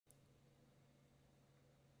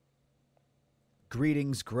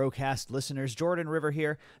Greetings, Growcast listeners. Jordan River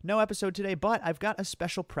here. No episode today, but I've got a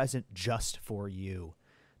special present just for you.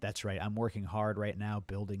 That's right, I'm working hard right now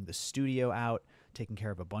building the studio out, taking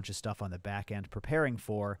care of a bunch of stuff on the back end, preparing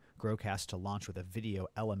for Growcast to launch with a video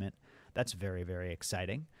element. That's very, very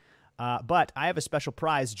exciting. But I have a special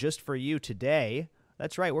prize just for you today.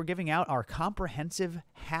 That's right, we're giving out our comprehensive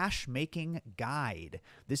hash making guide.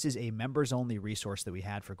 This is a members-only resource that we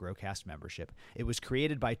had for Growcast membership. It was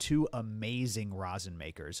created by two amazing rosin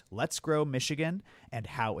makers, Let's Grow Michigan and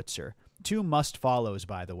Howitzer. Two must-follows,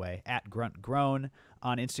 by the way, at Grunt Grown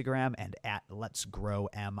on Instagram and at Let's Grow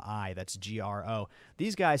MI. That's GRO.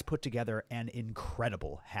 These guys put together an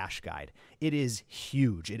incredible hash guide. It is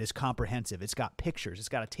huge. It is comprehensive. It's got pictures. It's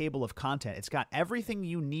got a table of content. It's got everything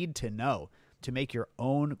you need to know to make your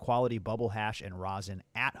own quality bubble hash and rosin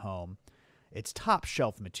at home. It's top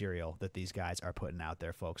shelf material that these guys are putting out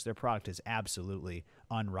there, folks. Their product is absolutely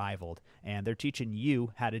unrivaled, and they're teaching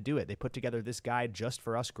you how to do it. They put together this guide just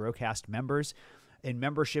for us Growcast members. In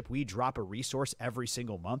membership, we drop a resource every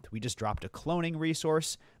single month. We just dropped a cloning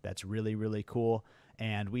resource. That's really, really cool.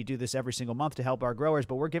 And we do this every single month to help our growers,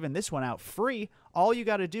 but we're giving this one out free. All you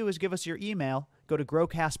got to do is give us your email. Go to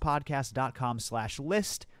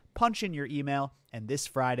growcastpodcast.com/list. Punch in your email, and this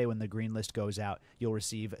Friday when the green list goes out, you'll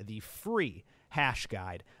receive the free hash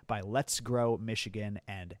guide by Let's Grow Michigan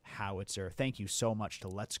and Howitzer. Thank you so much to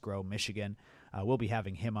Let's Grow Michigan. We'll be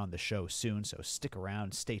having him on the show soon, so stick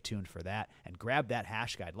around, stay tuned for that, and grab that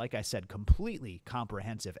hash guide. Like I said, completely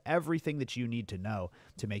comprehensive, everything that you need to know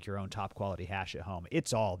to make your own top-quality hash at home.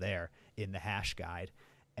 It's all there in the hash guide,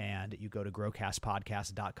 and you go to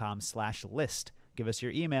growcastpodcast.com/list. Give us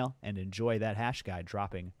your email and enjoy that hash guide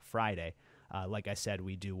dropping Friday. Like I said,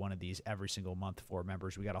 we do one of these every single month for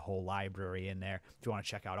members. We got a whole library in there. If you want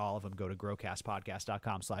to check out all of them, go to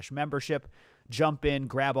growcastpodcast.com/membership. Jump in,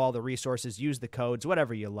 grab all the resources, use the codes,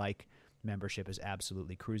 whatever you like. Membership is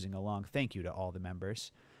absolutely cruising along. Thank you to all the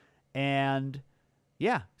members. And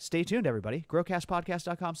yeah, stay tuned, everybody.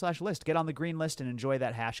 growcastpodcast.com/list. Get on the green list and enjoy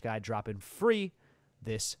that hash guide dropping free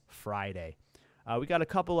this Friday. We got a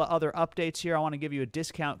couple of other updates here. I want to give you a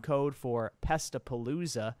discount code for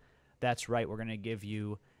Pestapalooza. That's right, we're going to give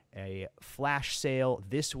you a flash sale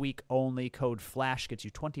this week only. Code FLASH gets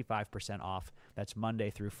you 25% off. That's Monday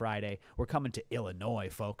through Friday. We're coming to Illinois,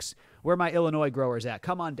 folks. Where are my Illinois growers at?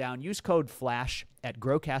 Come on down. Use code FLASH at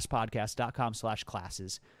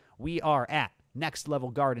growcastpodcast.com/classes. We are at Next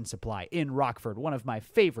Level Garden Supply in Rockford, one of my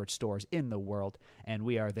favorite stores in the world, and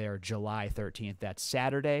we are there July 13th. That's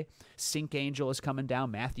Saturday. Sink Angel is coming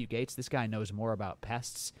down. Matthew Gates, this guy knows more about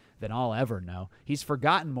pests than I'll ever know. He's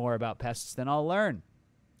forgotten more about pests than I'll learn.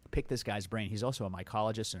 Pick this guy's brain. He's also a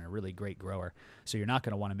mycologist and a really great grower, so you're not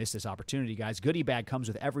going to want to miss this opportunity, guys. Goodie bag comes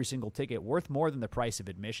with every single ticket, worth more than the price of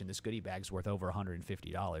admission. This goodie bag's worth over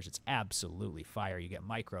 $150. It's absolutely fire. You get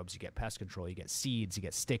microbes, you get pest control, you get seeds, you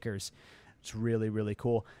get stickers. It's really, really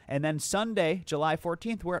cool. And then Sunday, July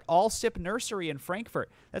 14th, we're at All Sip Nursery in Frankfurt.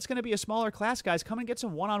 That's going to be a smaller class, guys. Come and get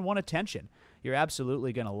some one-on-one attention. You're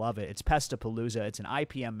absolutely going to love it. It's Pestapalooza. It's an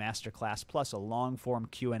IPM masterclass plus a long-form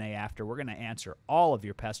Q&A after. We're going to answer all of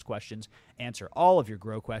your pest questions, answer all of your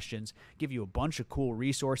grow questions, give you a bunch of cool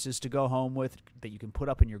resources to go home with that you can put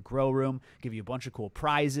up in your grow room, give you a bunch of cool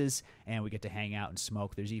prizes, and we get to hang out and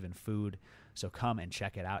smoke. There's even food. So come and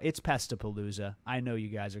check it out. It's Pestapalooza. I know you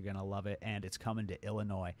guys are going to love it, and it's coming to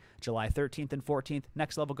Illinois. July 13th and 14th,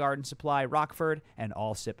 Next Level Garden Supply, Rockford, and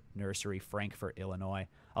All Sip Nursery, Frankfurt, Illinois.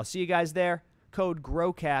 I'll see you guys there. Code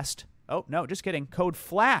GROWCAST. Oh, no, just kidding. Code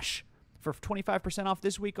FLASH for 25% off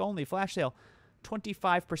this week only. Flash sale.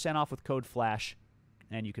 25% off with code FLASH,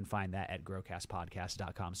 and you can find that at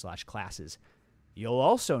growcastpodcast.com/classes. You'll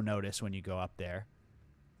also notice when you go up there,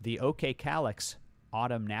 the OK Calyx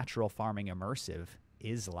Autumn Natural Farming Immersive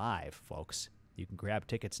is live, folks. You can grab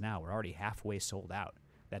tickets now. We're already halfway sold out.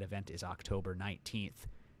 That event is October 19th.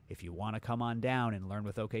 If you want to come on down and learn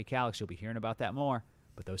with OK Calyx, you'll be hearing about that more,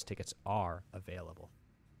 but those tickets are available.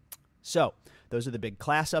 So those are the big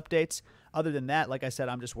class updates. Other than that, like I said,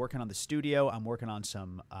 I'm just working on the studio. I'm working on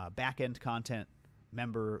some back-end content,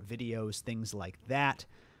 member videos, things like that.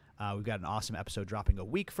 We've got an awesome episode dropping a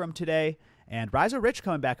week from today. And Rhizo Rich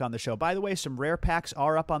coming back on the show. By the way, some rare packs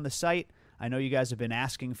are up on the site. I know you guys have been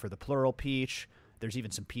asking for the Plural Peach. There's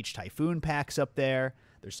even some Peach Typhoon packs up there.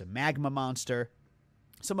 There's some Magma Monster.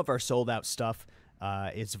 Some of our sold-out stuff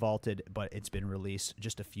is vaulted, but it's been released.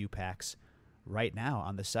 Just a few packs right now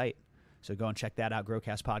on the site. So go and check that out,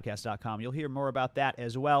 growcastpodcast.com. You'll hear more about that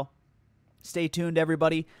as well. Stay tuned,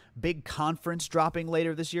 everybody. Big conference dropping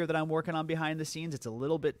later this year that I'm working on behind the scenes. It's a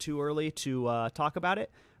little bit too early to talk about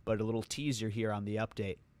it, but a little teaser here on the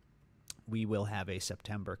update. we will have a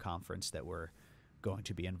September conference that we're going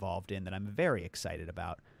to be involved in that I'm very excited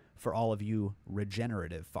about for all of you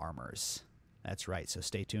regenerative farmers. That's right. So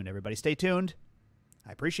stay tuned, everybody. Stay tuned.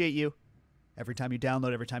 I appreciate you. Every time you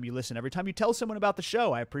download, every time you listen, every time you tell someone about the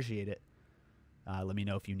show, I appreciate it. Let me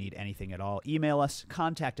know if you need anything at all. Email us,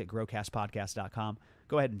 contact@growcastpodcast.com.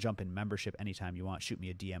 Go ahead and jump in membership anytime you want. Shoot me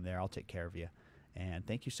a DM there. I'll take care of you. And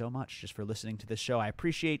thank you so much just for listening to this show. I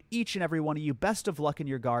appreciate each and every one of you. Best of luck in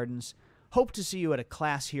your gardens. Hope to see you at a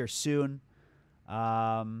class here soon.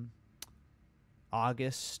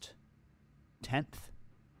 August 10th,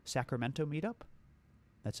 Sacramento meetup.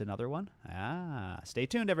 That's another one. Stay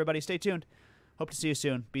tuned, everybody. Stay tuned. Hope to see you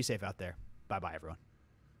soon. Be safe out there. Bye-bye, everyone.